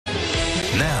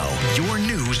Now, your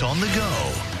news on the go.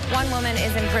 One woman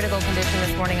is in critical condition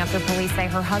this morning after police say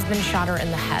her husband shot her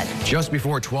in the head. Just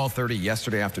before 12:30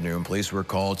 yesterday afternoon, police were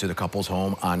called to the couple's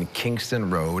home on Kingston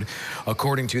Road.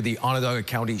 According to the Onondaga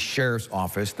County Sheriff's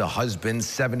Office, the husband,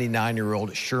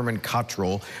 79-year-old Sherman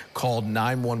Cottrell, called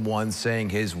 911 saying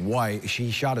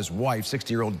he shot his wife,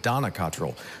 60-year-old Donna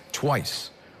Cottrell,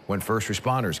 twice. When first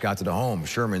responders got to the home,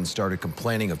 Sherman started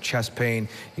complaining of chest pain.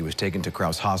 He was taken to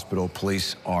Krause Hospital.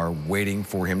 Police are waiting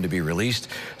for him to be released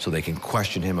so they can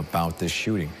question him about this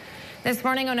shooting. This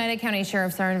morning, Oneida County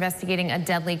sheriffs are investigating a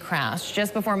deadly crash.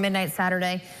 Just before midnight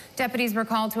Saturday, deputies were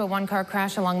called to a one-car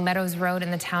crash along Meadows Road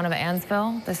in the town of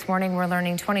Ansville. This morning, we're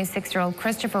learning 26-year-old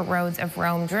Christopher Rhodes of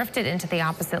Rome drifted into the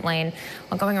opposite lane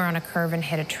while going around a curve and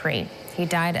hit a tree. He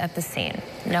died at the scene.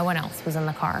 No one else was in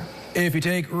the car. If you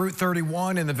take Route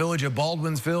 31 in the village of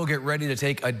Baldwinsville, get ready to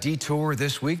take a detour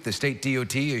this week. The state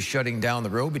DOT is shutting down the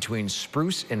road between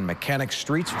Spruce and Mechanic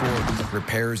Streets for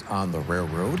repairs on the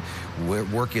railroad.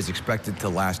 Work is expected to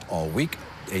last all week.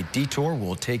 A detour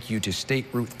will take you to State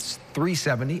Route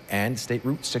 370 and State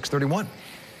Route 631.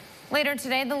 Later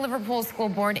today, the Liverpool School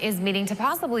Board is meeting to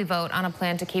possibly vote on a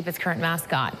plan to keep its current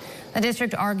mascot. The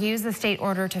district argues the state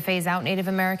order to phase out Native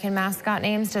American mascot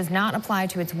names does not apply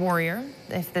to its warrior.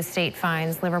 If the state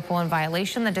finds Liverpool in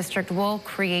violation, the district will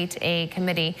create a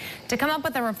committee to come up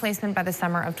with a replacement by the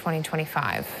summer of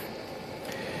 2025.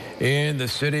 In the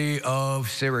city of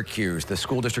Syracuse, the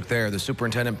school district there, the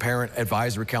Superintendent Parent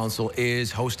Advisory Council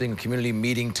is hosting a community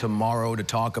meeting tomorrow to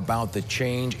talk about the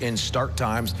change in start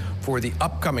times for the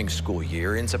upcoming school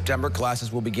year. In September,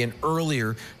 classes will begin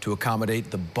earlier to accommodate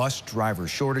the bus driver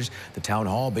shortage. The town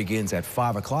hall begins at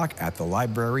 5 o'clock at the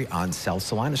library on South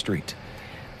Salina Street.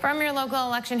 From your local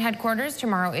election headquarters,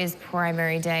 tomorrow is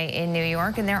primary day in New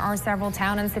York, and there are several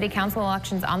town and city council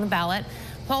elections on the ballot.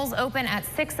 Polls open at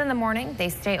 6 in the morning. They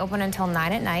stay open until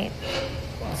 9 at night.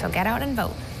 So get out and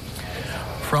vote.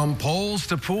 From polls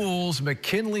to pools,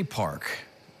 McKinley Park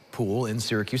Pool in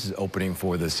Syracuse is opening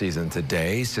for the season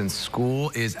today. Since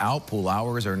school is out, pool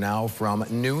hours are now from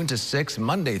noon to 6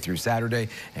 Monday through Saturday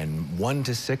and 1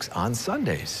 to 6 on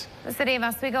Sundays. The city of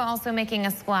Oswego also making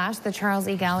a splash. The Charles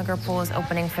E. Gallagher Pool is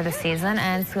opening for the season,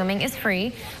 and swimming is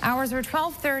free. Hours are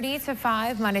 12:30 to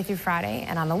 5 Monday through Friday,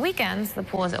 and on the weekends, the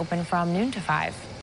pool is open from noon to 5.